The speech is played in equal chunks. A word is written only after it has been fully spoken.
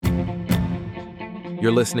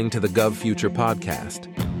You're listening to the GovFuture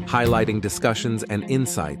podcast, highlighting discussions and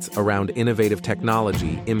insights around innovative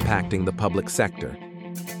technology impacting the public sector.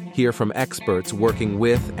 Hear from experts working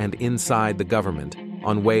with and inside the government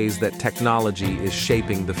on ways that technology is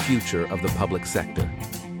shaping the future of the public sector.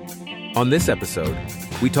 On this episode,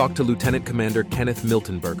 we talk to Lieutenant Commander Kenneth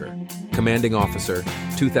Miltenberger, Commanding Officer,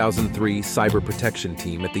 2003 Cyber Protection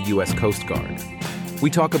Team at the U.S. Coast Guard. We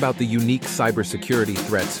talk about the unique cybersecurity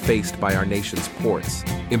threats faced by our nation's ports,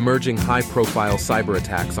 emerging high-profile cyber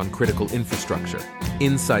attacks on critical infrastructure,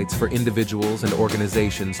 insights for individuals and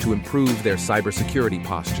organizations to improve their cybersecurity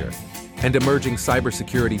posture, and emerging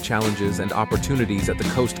cybersecurity challenges and opportunities at the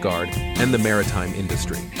Coast Guard and the maritime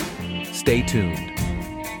industry. Stay tuned.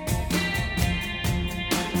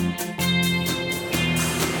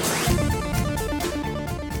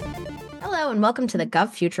 And welcome to the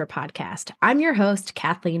GovFuture podcast. I'm your host,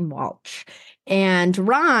 Kathleen Walsh, and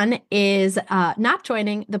Ron is not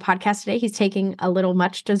joining the podcast today. He's taking a little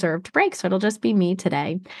much-deserved break, so it'll just be me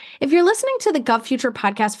today. If you're listening to the GovFuture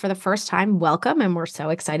podcast for the first time, welcome, and we're so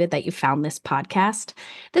excited that you found this podcast.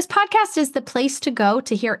 This podcast is the place to go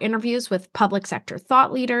to hear interviews with public sector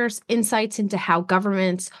thought leaders, insights into how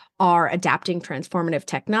governments are adapting transformative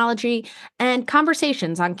technology, and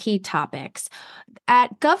conversations on key topics.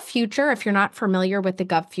 At GovFuture, if you're not familiar with the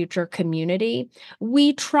GovFuture community,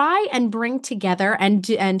 we try and bring together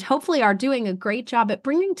and hopefully are doing a great job at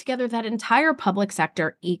bringing together that entire public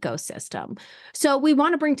sector ecosystem. So we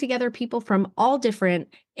want to bring together people from all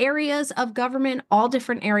different areas of government, all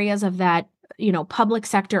different areas of that public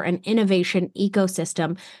sector and innovation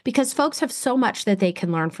ecosystem, because folks have so much that they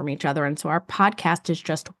can learn from each other. And so our podcast is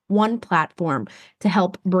just one platform to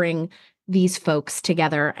help bring these folks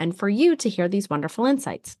together and for you to hear these wonderful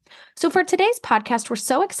insights. So for today's podcast, we're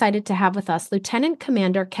so excited to have with us Lieutenant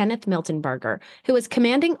Commander Kenneth Miltenberger, who is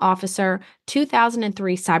Commanding Officer,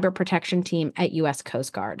 2003 Cyber Protection Team at U.S.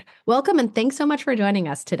 Coast Guard. Welcome, and thanks so much for joining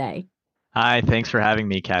us today. Hi, thanks for having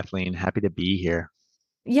me, Kathleen. Happy to be here.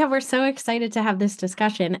 Yeah, we're so excited to have this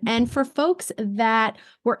discussion. And for folks that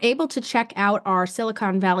were able to check out our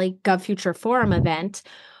Silicon Valley GovFuture Forum event,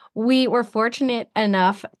 we were fortunate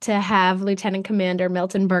enough to have Lieutenant Commander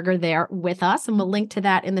Miltenberger there with us, and we'll link to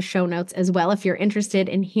that in the show notes as well if you're interested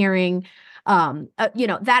in hearing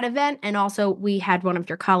that event. And also we had one of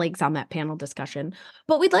your colleagues on that panel discussion.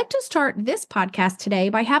 But we'd like to start this podcast today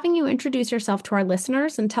by having you introduce yourself to our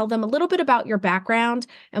listeners and tell them a little bit about your background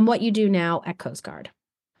and what you do now at Coast Guard.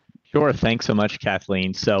 Sure. Thanks so much,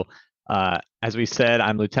 Kathleen. So as we said,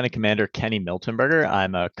 I'm Lieutenant Commander Kenny Miltenberger.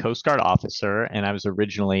 I'm a Coast Guard officer, and I was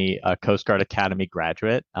originally a Coast Guard Academy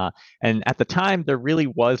graduate. And at the time, there really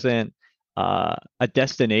wasn't a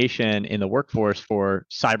destination in the workforce for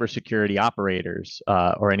cybersecurity operators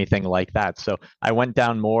or anything like that. So I went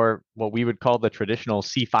down more what we would call the traditional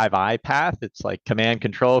C5I path. It's like command,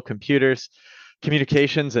 control, computers,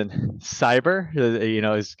 communications, and cyber,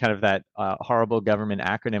 is kind of that horrible government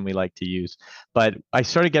acronym we like to use. But I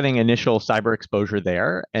started getting initial cyber exposure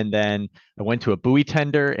there. And then I went to a buoy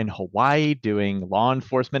tender in Hawaii doing law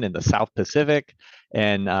enforcement in the South Pacific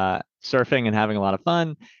and surfing and having a lot of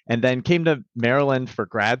fun. And then came to Maryland for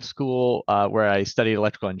grad school where I studied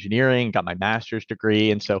electrical engineering, got my master's degree.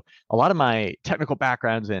 And so a lot of my technical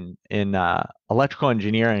background's in electrical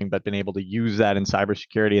engineering, but been able to use that in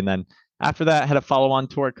cybersecurity. And then after that, I had a follow-on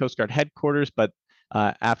tour at Coast Guard headquarters. But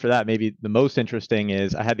after that, maybe the most interesting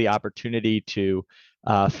is I had the opportunity to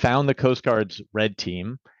found the Coast Guard's Red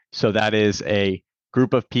Team. So that is a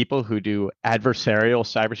group of people who do adversarial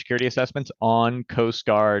cybersecurity assessments on Coast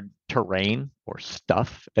Guard terrain, or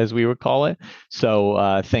stuff, as we would call it.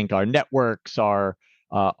 So think our networks, our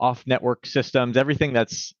off-network systems, everything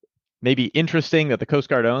that's maybe interesting that the Coast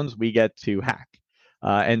Guard owns, we get to hack.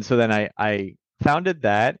 And so then I founded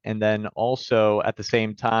that, and then also at the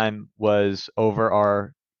same time was over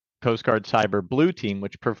our Coast Guard Cyber Blue Team,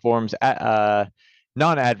 which performs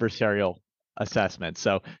non-adversarial assessments.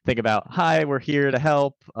 So think about, hi, we're here to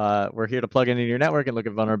help. We're here to plug into your network and look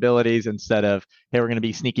at vulnerabilities instead of, hey, we're going to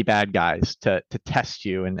be sneaky bad guys to test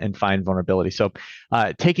you and find vulnerability. So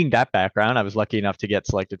taking that background, I was lucky enough to get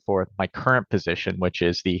selected for my current position, which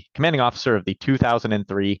is the commanding officer of the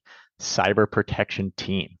 2003 Cyber Protection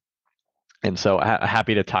Team. And so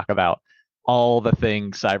happy to talk about all the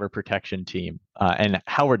things Cyber Protection Team and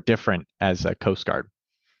how we're different as a Coast Guard.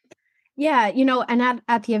 Yeah, and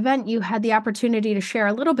at the event, you had the opportunity to share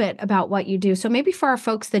a little bit about what you do. So maybe for our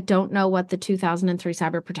folks that don't know what the 2003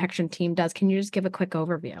 Cyber Protection Team does, can you just give a quick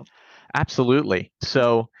overview? Absolutely.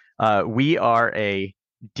 So we are a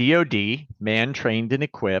DoD man-trained and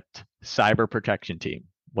equipped cyber protection team.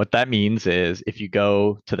 what that means is if you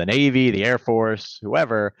go to the Navy, the Air Force,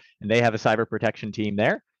 whoever, and they have a cyber protection team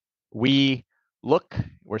there, we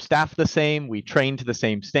we're staffed the same, we train to the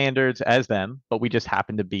same standards as them, but we just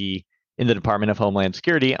happen to be in the Department of Homeland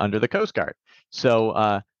Security under the Coast Guard.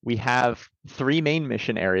 So we have three main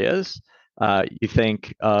mission areas. You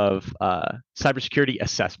think of cybersecurity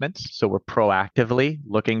assessments. So we're proactively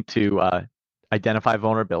looking to identify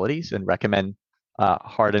vulnerabilities and recommend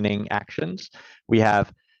hardening actions. We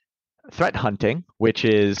have threat hunting, which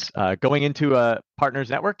is going into a partner's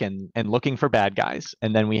network and looking for bad guys.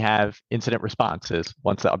 And then we have incident responses.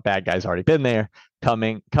 Once a bad guy's already been there,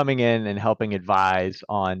 coming in and helping advise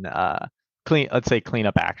on let's say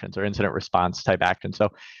cleanup actions or incident response type actions. So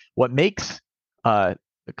what makes the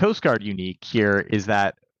Coast Guard unique here is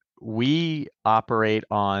that we operate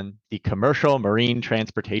on the commercial marine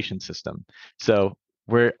transportation system. So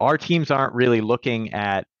where our teams aren't really looking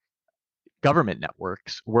at government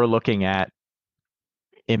networks, we're looking at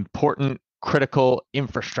important critical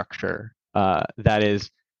infrastructure that is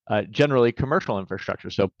generally commercial infrastructure,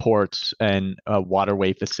 so ports and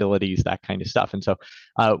waterway facilities, that kind of stuff. And so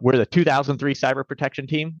we're the 2003 cyber protection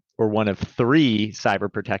team. We're one of three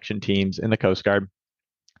cyber protection teams in the Coast Guard.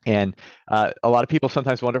 And a lot of people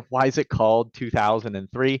sometimes wonder, why is it called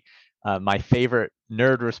 2003? My favorite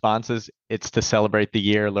nerd response is it's to celebrate the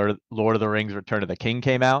year Lord of the Rings Return of the King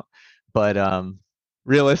came out. But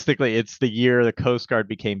realistically, it's the year the Coast Guard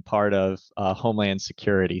became part of Homeland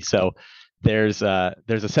Security. So there's a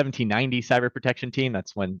 1790 cyber protection team.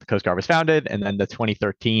 That's when the Coast Guard was founded. And then the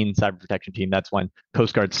 2013 cyber protection team. That's when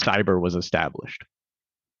Coast Guard Cyber was established.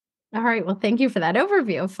 All right. Well, thank you for that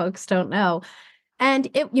overview. Folks don't know. And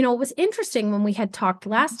it was interesting when we had talked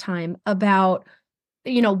last time about,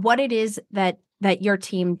 what it is that your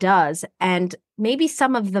team does, and maybe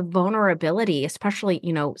some of the vulnerability, especially,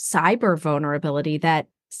 cyber vulnerability that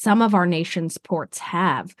some of our nation's ports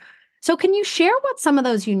have. So can you share what some of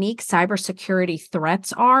those unique cybersecurity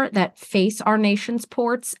threats are that face our nation's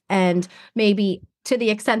ports, and maybe to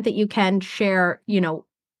the extent that you can share,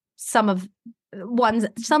 some of the ones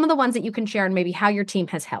that you can share and maybe how your team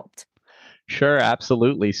has helped? Sure,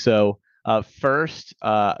 absolutely. So first,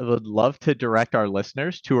 I would love to direct our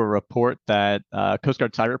listeners to a report that Coast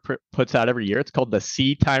Guard Cyber puts out every year. It's called the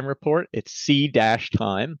C-Time Report. It's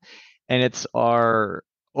C-Time, and it's our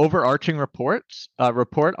overarching report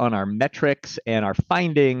on our metrics and our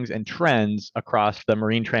findings and trends across the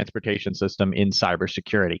marine transportation system in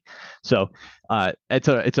cybersecurity. So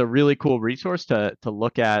it's a really cool resource to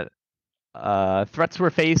look at threats we're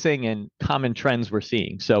facing and common trends we're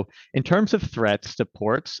seeing. So in terms of threats to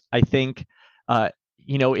ports, I think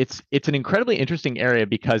it's an incredibly interesting area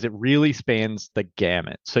because it really spans the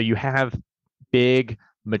gamut. So you have big,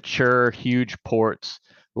 mature, huge ports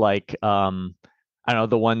like I don't know,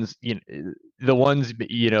 the ones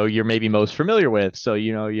you're maybe most familiar with. So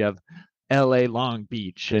you have LA, Long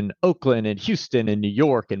Beach, and Oakland, and Houston, and New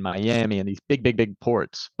York, and Miami, and these big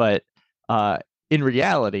ports. But in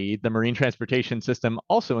reality, the marine transportation system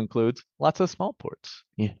also includes lots of small ports,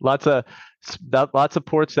 lots of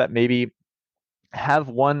ports that maybe have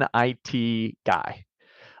one IT guy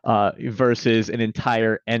versus an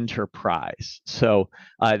entire enterprise. So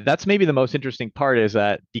that's maybe the most interesting part, is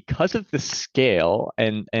that because of the scale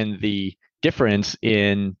and the difference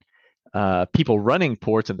in people running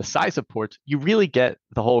ports and the size of ports, you really get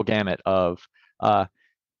the whole gamut of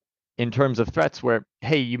in terms of threats where,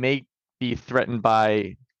 hey, you may be threatened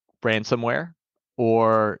by ransomware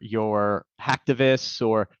or your hacktivists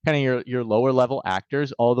or kind of your lower level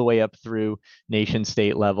actors, all the way up through nation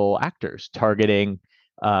state level actors targeting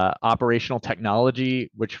operational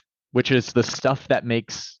technology, which is the stuff that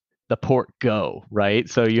makes the port go, right?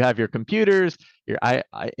 So you have your computers, your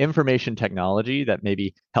information technology that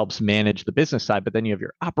maybe helps manage the business side, but then you have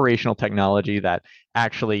your operational technology that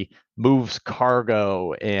actually moves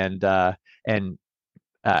cargo and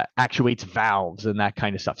actuates valves and that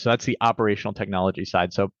kind of stuff. So that's the operational technology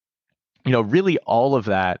side. So, really all of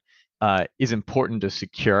that is important to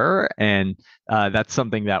secure, and that's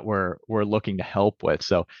something that we're looking to help with.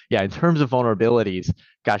 So, yeah, in terms of vulnerabilities,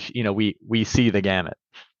 gosh, we see the gamut.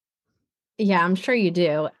 Yeah, I'm sure you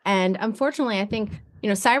do. And unfortunately, I think,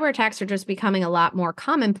 cyber attacks are just becoming a lot more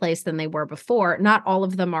commonplace than they were before. Not all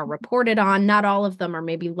of them are reported on. Not all of them are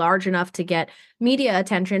maybe large enough to get media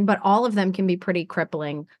attention, but all of them can be pretty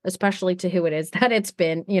crippling, especially to who it is that it's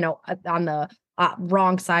been, on the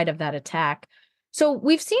wrong side of that attack. So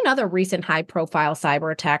we've seen other recent high-profile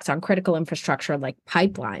cyber attacks on critical infrastructure like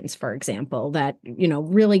pipelines, for example, that,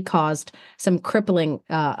 really caused some crippling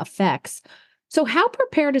effects. So how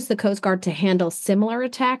prepared is the Coast Guard to handle similar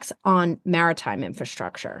attacks on maritime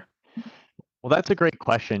infrastructure? Well, that's a great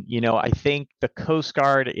question. I think the Coast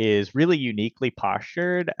Guard is really uniquely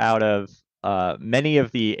postured out of many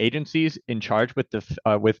of the agencies in charge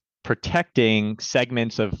with protecting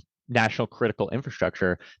segments of national critical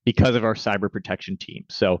infrastructure because of our cyber protection team.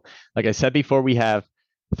 So, like I said before, we have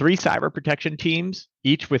three cyber protection teams,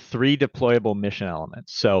 each with three deployable mission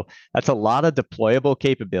elements. So that's a lot of deployable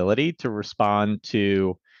capability to respond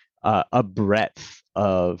to a breadth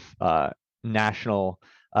of national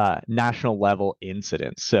national level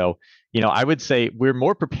incidents. So, I would say we're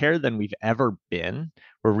more prepared than we've ever been.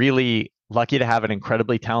 We're really lucky to have an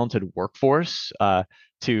incredibly talented workforce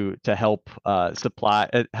to help supply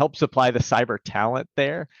the cyber talent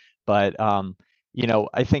there. But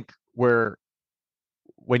I think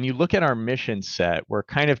when you look at our mission set, we're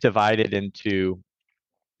kind of divided into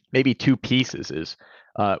maybe two pieces.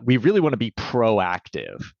 We really want to be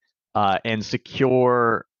proactive and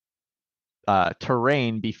secure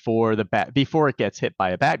terrain before it gets hit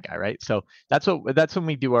by a bad guy, right? So that's when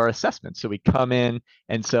we do our assessment. So we come in,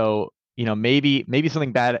 and so maybe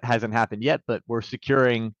something bad hasn't happened yet, but we're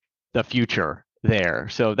securing the future there.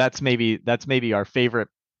 So that's maybe our favorite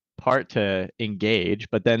part to engage.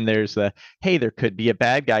 But then there's hey, there could be a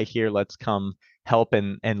bad guy here. Let's come help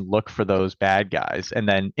and look for those bad guys. And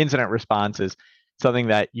then incident response is something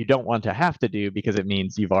that you don't want to have to do because it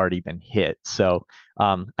means you've already been hit. So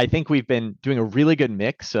I think we've been doing a really good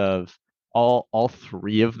mix of all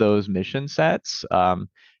three of those mission sets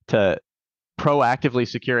to proactively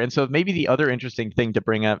secure. And so maybe the other interesting thing to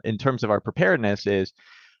bring up in terms of our preparedness is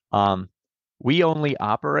we only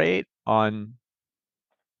operate on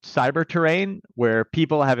cyber terrain where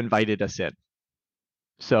people have invited us in.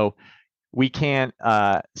 So we can't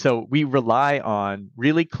so we rely on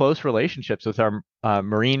really close relationships with our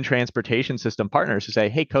marine transportation system partners to say,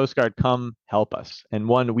 hey, Coast Guard, come help us. And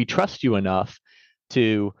one, we trust you enough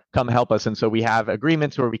to come help us. And so we have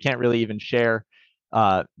agreements where we can't really even share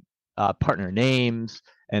partner names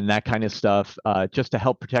and that kind of stuff just to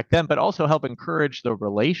help protect them, but also help encourage the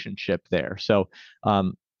relationship there. So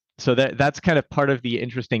that's kind of part of the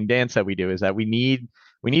interesting dance that we do, is that we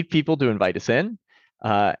need people to invite us in.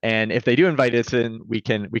 And if they do invite us in, we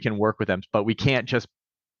can work with them, but we can't just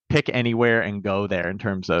pick anywhere and go there in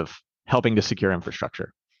terms of helping to secure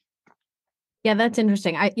infrastructure. Yeah, that's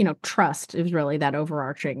interesting. Trust is really that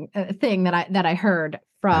overarching thing that I heard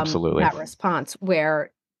from Absolutely. that response,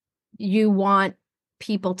 where you want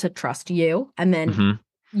people to trust you, and then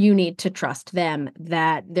you need to trust them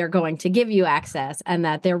that they're going to give you access and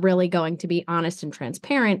that they're really going to be honest and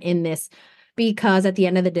transparent in this. Because at the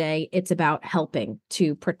end of the day, it's about helping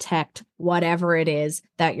to protect whatever it is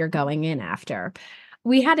that you're going in after.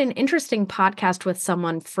 We had an interesting podcast with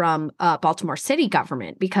someone from Baltimore City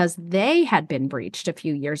government because they had been breached a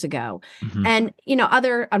few years ago. And,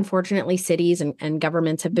 other, unfortunately, cities and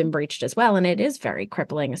governments have been breached as well. And it is very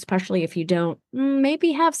crippling, especially if you don't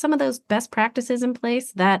maybe have some of those best practices in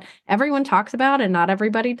place that everyone talks about and not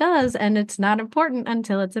everybody does. And it's not important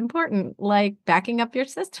until it's important, like backing up your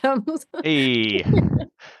systems. Hey,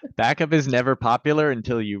 backup is never popular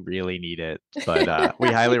until you really need it. But we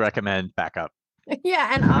highly recommend backup. Yeah,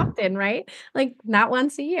 and often, right? Like not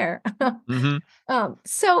once a year.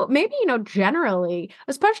 So maybe, generally,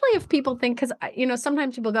 especially if people think, because,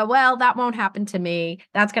 sometimes people go, well, that won't happen to me.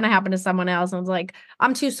 That's going to happen to someone else. And it's like,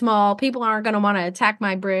 I'm too small. People aren't going to want to attack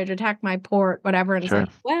my bridge, attack my port, whatever. And Sure. It's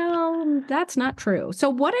like, well, that's not true. So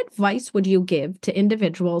what advice would you give to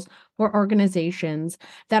individuals or organizations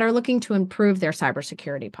that are looking to improve their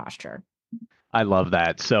cybersecurity posture? I love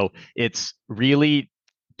that. So it's really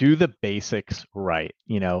do the basics right.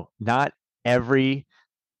 Not every,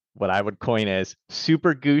 what I would coin as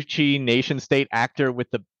super Gucci nation state actor with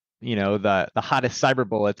the hottest cyber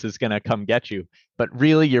bullets is going to come get you. But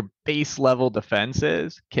really, your base level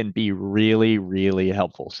defenses can be really, really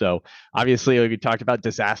helpful. So obviously, we talked about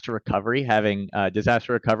disaster recovery, having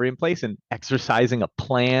disaster recovery in place and exercising a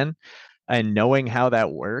plan and knowing how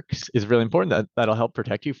that works is really important. That'll help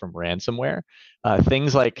protect you from ransomware.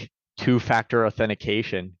 Things like two-factor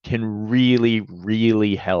authentication can really,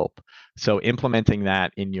 really help. So implementing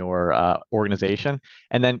that in your organization,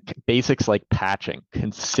 and then basics like patching,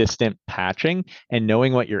 consistent patching, and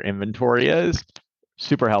knowing what your inventory is,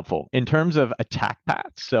 super helpful. In terms of attack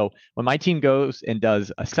paths, so when my team goes and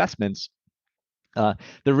does assessments, they're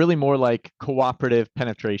really more like cooperative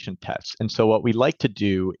penetration tests. And so what we like to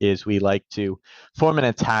do is we like to form an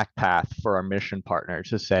attack path for our mission partner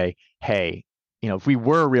to say, hey, if we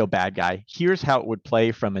were a real bad guy, here's how it would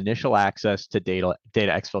play from initial access to data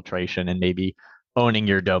exfiltration and maybe owning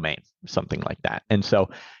your domain, something like that. And so,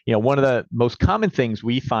 one of the most common things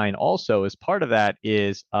we find also as part of that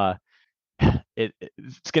is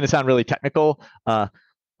it's going to sound really technical.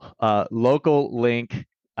 Local link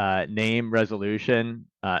name resolution,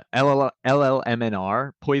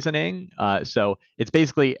 LLMNR poisoning. So it's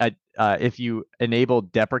basically if you enable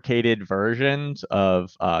deprecated versions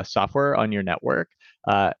of software on your network,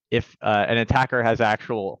 if an attacker has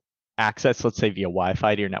actual access, let's say via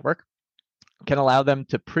Wi-Fi to your network, can allow them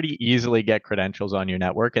to pretty easily get credentials on your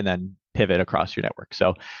network and then pivot across your network.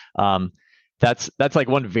 So that's like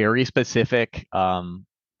one very specific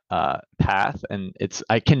path, and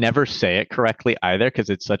I can never say it correctly either because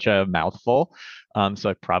it's such a mouthful. So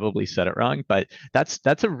I probably said it wrong, but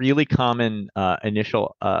that's a really common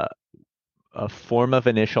initial a form of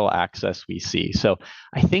initial access we see. So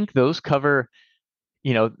I think those cover,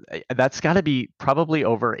 that's got to be probably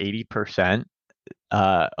over 80%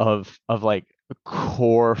 of like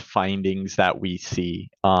core findings that we see.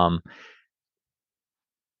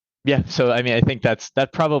 Yeah, so I mean, I think that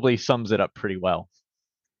probably sums it up pretty well.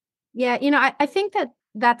 Yeah, I think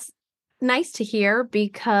that's nice to hear,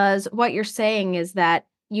 because what you're saying is that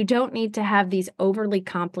you don't need to have these overly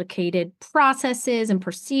complicated processes and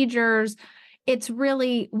procedures. It's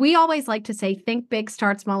really, we always like to say, think big,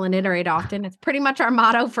 start small, and iterate often. It's pretty much our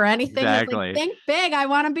motto for anything. It's like, think big, I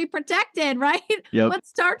want to be protected, right? Yep. Let's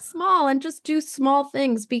start small and just do small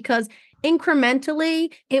things, because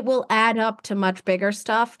incrementally it will add up to much bigger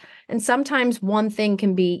stuff. And sometimes one thing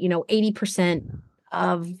can be, 80%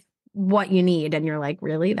 of what you need, and you're like,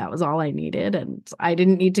 really, that was all I needed, and I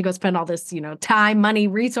didn't need to go spend all this time, money,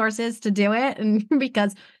 resources to do it. And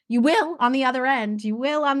because you will on the other end,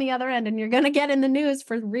 and you're going to get in the news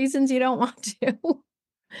for reasons you don't want to.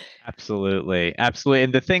 Absolutely.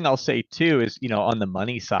 And the thing I'll say too is, on the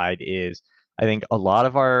money side is, I think a lot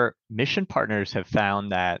of our mission partners have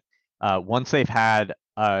found that once they've had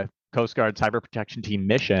a Coast Guard cyber protection team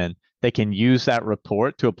mission, they can use that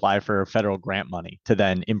report to apply for federal grant money to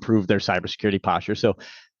then improve their cybersecurity posture. So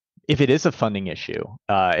if it is a funding issue,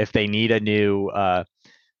 if they need a new,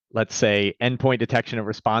 let's say, endpoint detection and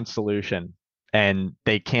response solution, and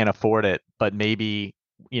they can't afford it, but maybe,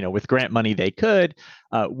 with grant money they could,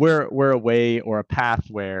 we're a way or a path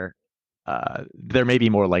where they're maybe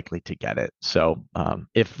more likely to get it. So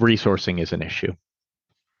if resourcing is an issue.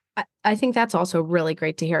 I think that's also really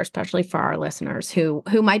great to hear, especially for our listeners who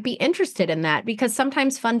might be interested in that, because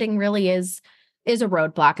sometimes funding really is a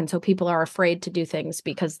roadblock. And so people are afraid to do things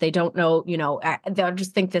because they don't know, they'll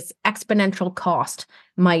just think this exponential cost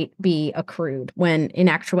might be accrued, when in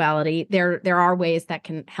actuality, there are ways that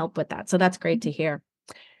can help with that. So that's great to hear.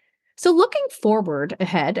 So looking forward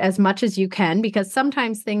ahead as much as you can, because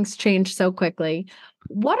sometimes things change so quickly,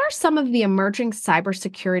 what are some of the emerging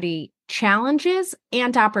cybersecurity challenges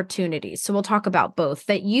and opportunities? So we'll talk about both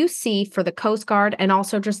that you see for the Coast Guard and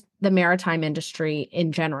also just the maritime industry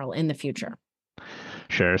in general in the future.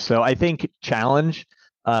 Sure. So I think challenge,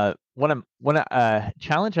 one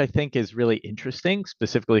challenge I think is really interesting,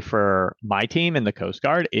 specifically for my team and the Coast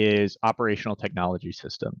Guard, is operational technology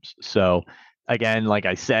systems. So again, like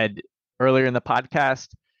I said earlier in the podcast,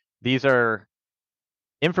 these are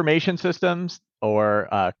information systems or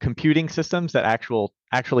computing systems that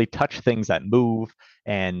actually touch things that move,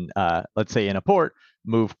 and let's say in a port,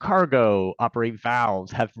 move cargo, operate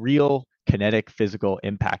valves, have real kinetic physical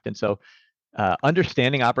impact. And so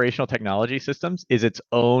understanding operational technology systems is its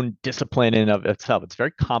own discipline in of itself. It's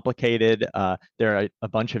very complicated. There are a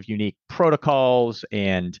bunch of unique protocols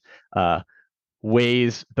and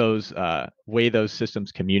ways those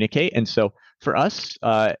systems communicate. And so for us,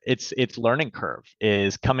 its learning curve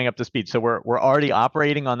is coming up to speed. So we're already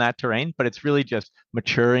operating on that terrain, but it's really just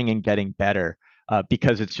maturing and getting better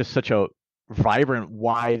because it's just such a vibrant,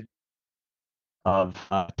 wide of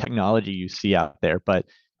technology you see out there. But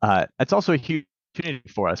it's also a huge opportunity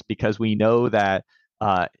for us, because we know that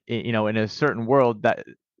in a certain world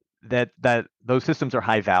that those systems are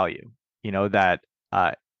high value. That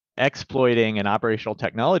exploiting an operational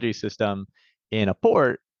technology system in a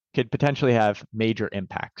port could potentially have major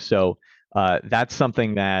impacts. So that's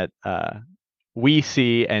something that we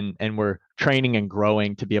see and we're training and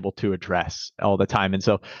growing to be able to address all the time. And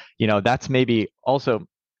so, that's maybe also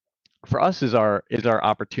for us is our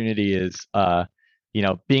opportunity is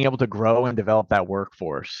being able to grow and develop that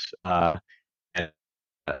workforce. So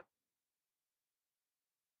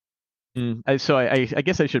I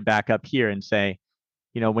guess I should back up here and say,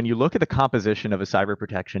 when you look at the composition of a cyber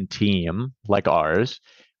protection team like ours,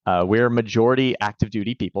 we're majority active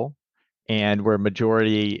duty people, and we're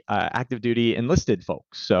majority active duty enlisted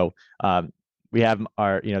folks. So we have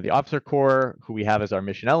our, the officer corps, who we have as our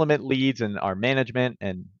mission element leads and our management,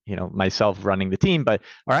 and myself running the team. But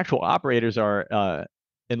our actual operators are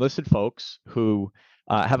enlisted folks who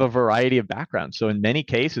have a variety of backgrounds. So in many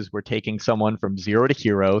cases, we're taking someone from zero to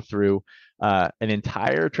hero through an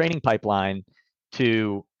entire training pipeline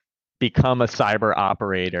to become a cyber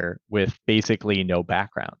operator with basically no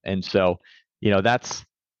background. And so, that's,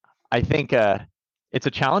 I think, it's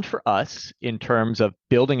a challenge for us in terms of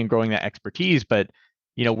building and growing that expertise, but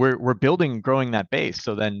we're building and growing that base.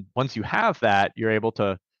 So then once you have that, you're able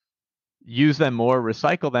to use them more,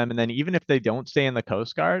 recycle them, and then even if they don't stay in the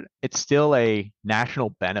Coast Guard, it's still a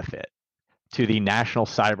national benefit to the national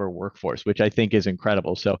cyber workforce, which I think is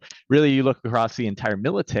incredible. So really, you look across the entire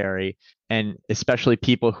military, and especially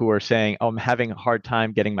people who are saying, "Oh, I'm having a hard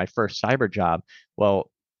time getting my first cyber job."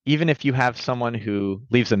 Well, even if you have someone who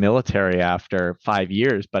leaves the military after 5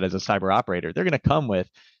 years, but as a cyber operator, they're going to come with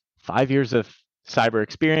 5 years of cyber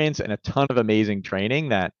experience and a ton of amazing training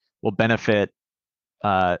that will benefit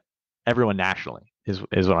everyone nationally. Is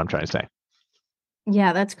what I'm trying to say.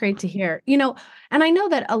 Yeah, that's great to hear. And I know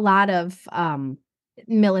that a lot of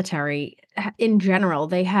military in general,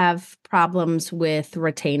 they have problems with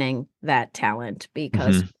retaining that talent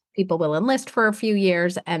because people will enlist for a few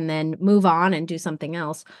years and then move on and do something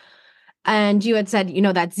else. And you had said,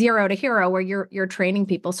 that zero to hero where you're training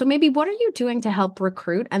people. So maybe what are you doing to help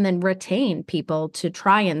recruit and then retain people to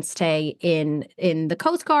try and stay in the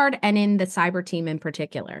Coast Guard and in the cyber team in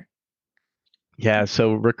particular? Yeah,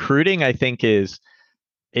 so recruiting, I think, is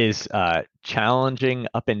challenging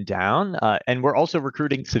up and down, and we're also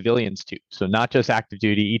recruiting civilians too. So not just active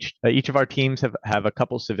duty. Each of our teams have a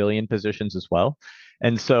couple civilian positions as well,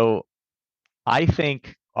 and so I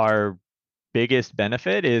think our biggest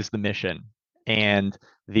benefit is the mission and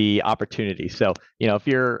the opportunity. So if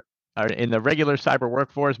you're in the regular cyber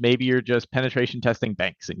workforce, maybe you're just penetration testing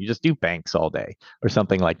banks and you just do banks all day or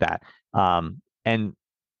something like that, and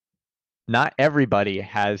not everybody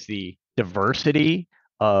has the diversity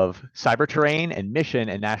of cyber terrain and mission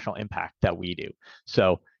and national impact that we do.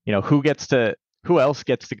 So, who else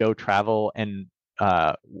gets to go travel and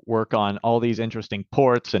work on all these interesting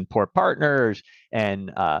ports and port partners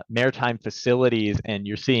and maritime facilities, and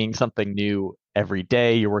you're seeing something new every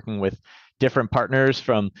day. You're working with different partners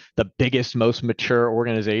from the biggest, most mature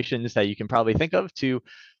organizations that you can probably think of to,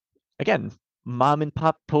 again, mom and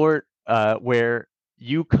pop port, where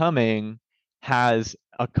you coming has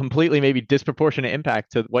a completely maybe disproportionate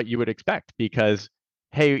impact to what you would expect because,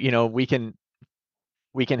 hey, we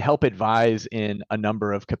can help advise in a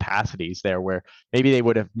number of capacities there where maybe they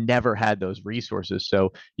would have never had those resources.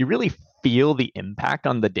 So you really feel the impact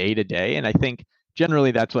on the day to day. And I think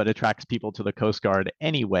generally that's what attracts people to the Coast Guard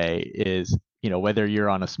anyway is, whether you're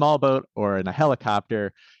on a small boat or in a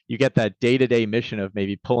helicopter, you get that day to day mission of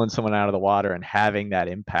maybe pulling someone out of the water and having that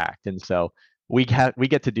impact. And so we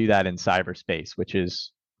get to do that in cyberspace, which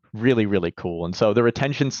is really, really cool. And so the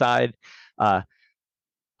retention side, I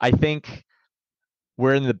think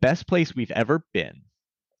we're in the best place we've ever been.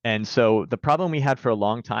 And so the problem we had for a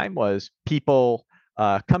long time was people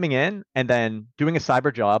coming in and then doing a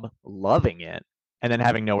cyber job, loving it, and then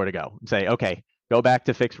having nowhere to go and say, okay, go back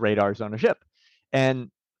to fix radars on a ship. And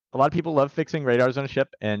a lot of people love fixing radars on a ship,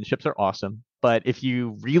 and ships are awesome. But if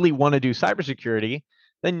you really want to do cybersecurity,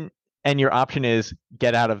 and your option is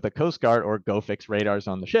get out of the Coast Guard or go fix radars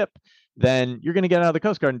on the ship, then you're going to get out of the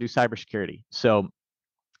Coast Guard and do cybersecurity. So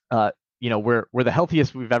we're the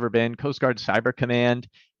healthiest we've ever been. Coast Guard Cyber Command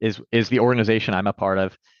is the organization I'm a part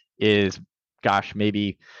of. Is, gosh,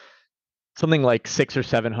 maybe something like 600 or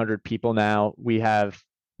 700 people now. We have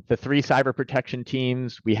the 3 cyber protection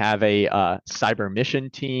teams. We have a cyber mission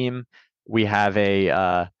team. We have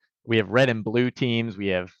red and blue teams. We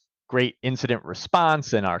have great incident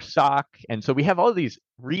response in our SOC, and so we have all these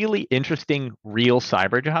really interesting real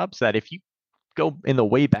cyber jobs that if you go in the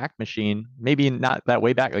way back machine, maybe not that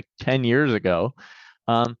way back, like 10 years ago,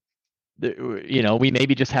 we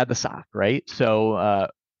maybe just had the SOC, right? So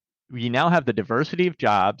we now have the diversity of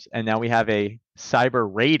jobs, and now we have a cyber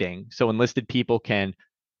rating. So enlisted people can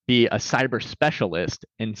be a cyber specialist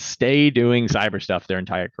and stay doing cyber stuff their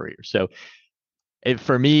entire career. So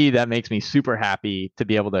for me, that makes me super happy to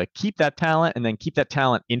be able to keep that talent and then keep that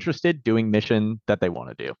talent interested doing mission that they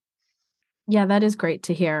want to do. Yeah, that is great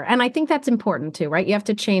to hear. And I think that's important too, right? You have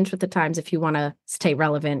to change with the times if you want to stay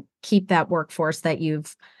relevant, keep that workforce that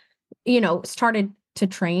you've, started to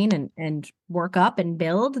train and work up and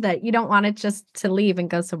build, that you don't want it just to leave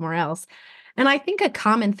and go somewhere else. And I think a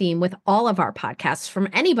common theme with all of our podcasts from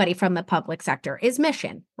anybody from the public sector is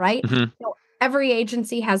mission, right? Mm-hmm. every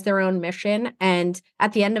agency has their own mission. And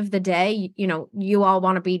at the end of the day, you all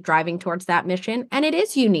want to be driving towards that mission. And it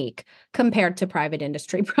is unique compared to private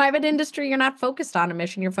industry. Private industry, you're not focused on a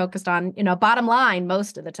mission. You're focused on, bottom line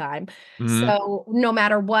most of the time. Mhm. So no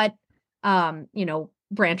matter what,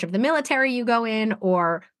 branch of the military you go in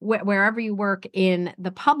or wherever you work in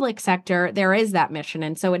the public sector, there is that mission.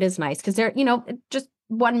 And so it is nice because just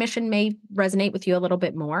one mission may resonate with you a little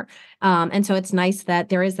bit more. And so it's nice that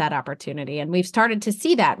there is that opportunity. And we've started to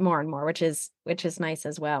see that more and more, which is nice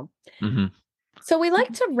as well. Mm-hmm. So we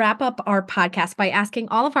like to wrap up our podcast by asking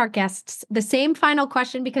all of our guests the same final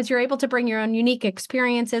question because you're able to bring your own unique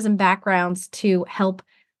experiences and backgrounds to help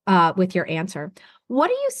with your answer. What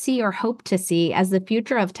do you see or hope to see as the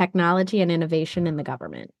future of technology and innovation in the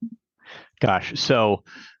government? Gosh, so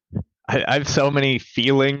I have so many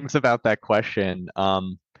feelings about that question.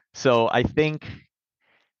 So I think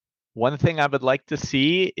one thing I would like to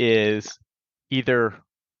see is either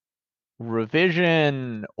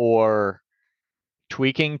revision or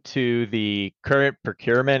tweaking to the current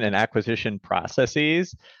procurement and acquisition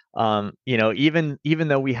processes. Even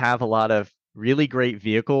though we have a lot of really great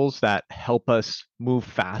vehicles that help us move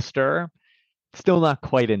faster, still not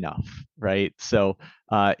quite enough, right? So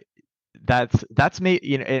that's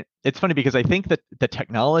it's funny because I think that the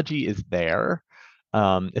technology is there,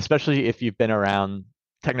 especially if you've been around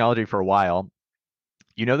technology for a while.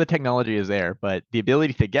 The technology is there, but the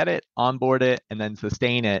ability to get it, onboard it, and then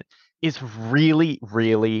sustain it is really,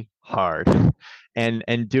 really hard.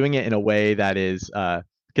 And doing it in a way that is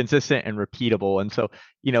consistent and repeatable. And so,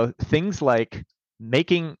 things like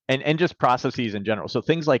making and just processes in general. So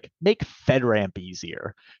things like make FedRAMP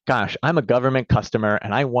easier. Gosh, I'm a government customer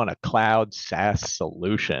and I want a cloud SaaS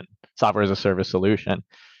solution, software as a service solution.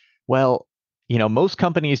 Well, most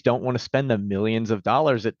companies don't want to spend the millions of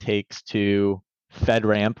dollars it takes to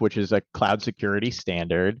FedRAMP, which is a cloud security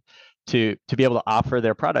standard, to be able to offer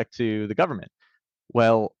their product to the government.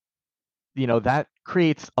 Well, that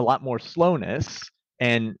creates a lot more slowness,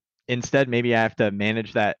 and instead maybe I have to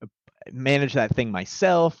manage that thing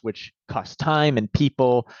myself, which costs time and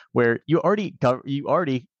people, where you already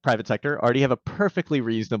private sector already have a perfectly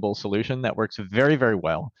reasonable solution that works very, very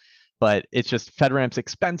well, but it's just FedRAMP's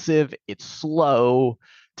expensive, it's slow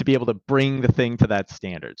to be able to bring the thing to that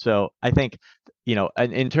standard. So I think,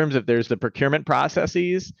 in terms of, there's the procurement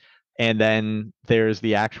processes, and then there's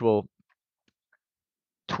the actual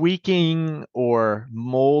tweaking or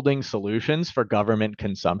molding solutions for government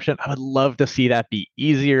consumption. I would love to see that be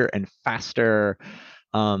easier and faster,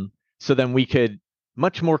 so then we could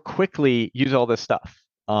much more quickly use all this stuff,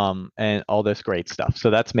 and all this great stuff. So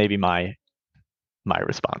that's maybe my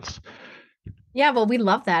response. Yeah, well, we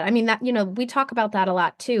love that. I mean, that, we talk about that a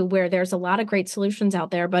lot too, where there's a lot of great solutions out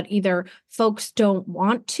there, but either folks don't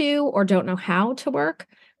want to or don't know how to work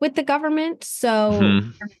with the government. So,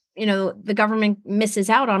 the government misses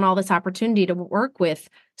out on all this opportunity to work with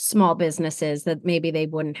small businesses that maybe they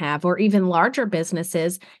wouldn't have, or even larger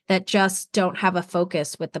businesses that just don't have a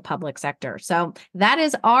focus with the public sector. So that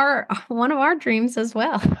is one of our dreams as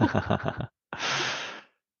well.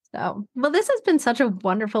 So, well, this has been such a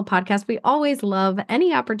wonderful podcast. We always love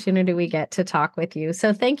any opportunity we get to talk with you.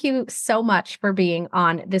 So thank you so much for being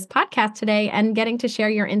on this podcast today and getting to share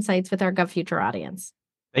your insights with our GovFuture audience.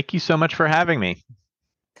 Thank you so much for having me.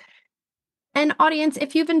 And audience,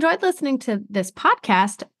 if you've enjoyed listening to this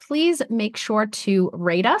podcast, please make sure to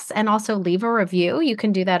rate us and also leave a review. You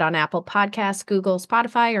can do that on Apple Podcasts, Google,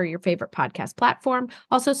 Spotify, or your favorite podcast platform.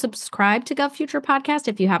 Also, subscribe to GovFuture Podcast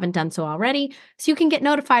if you haven't done so already, so you can get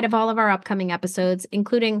notified of all of our upcoming episodes,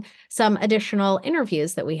 including some additional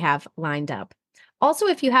interviews that we have lined up. Also,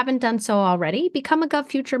 if you haven't done so already, become a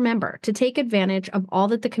GovFuture member to take advantage of all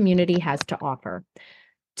that the community has to offer.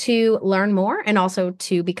 To learn more and also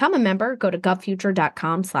to become a member, go to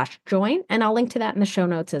govfuture.com/join, and I'll link to that in the show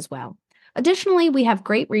notes as well. Additionally, we have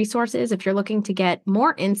great resources if you're looking to get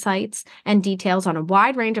more insights and details on a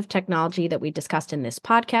wide range of technology that we discussed in this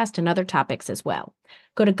podcast and other topics as well.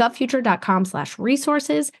 Go to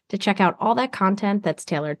govfuture.com/resources to check out all that content that's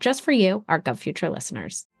tailored just for you, our GovFuture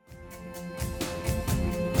listeners.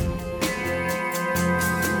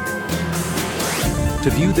 To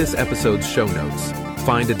view this episode's show notes,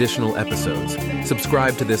 find additional episodes,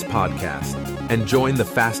 subscribe to this podcast, and join the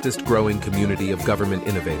fastest growing community of government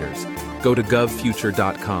innovators, go to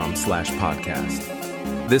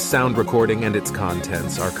govfuture.com/podcast. This sound recording and its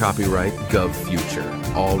contents are copyright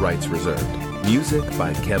GovFuture, all rights reserved. Music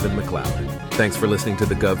by Kevin MacLeod. Thanks for listening to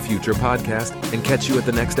the GovFuture podcast, and catch you at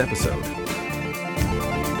the next episode.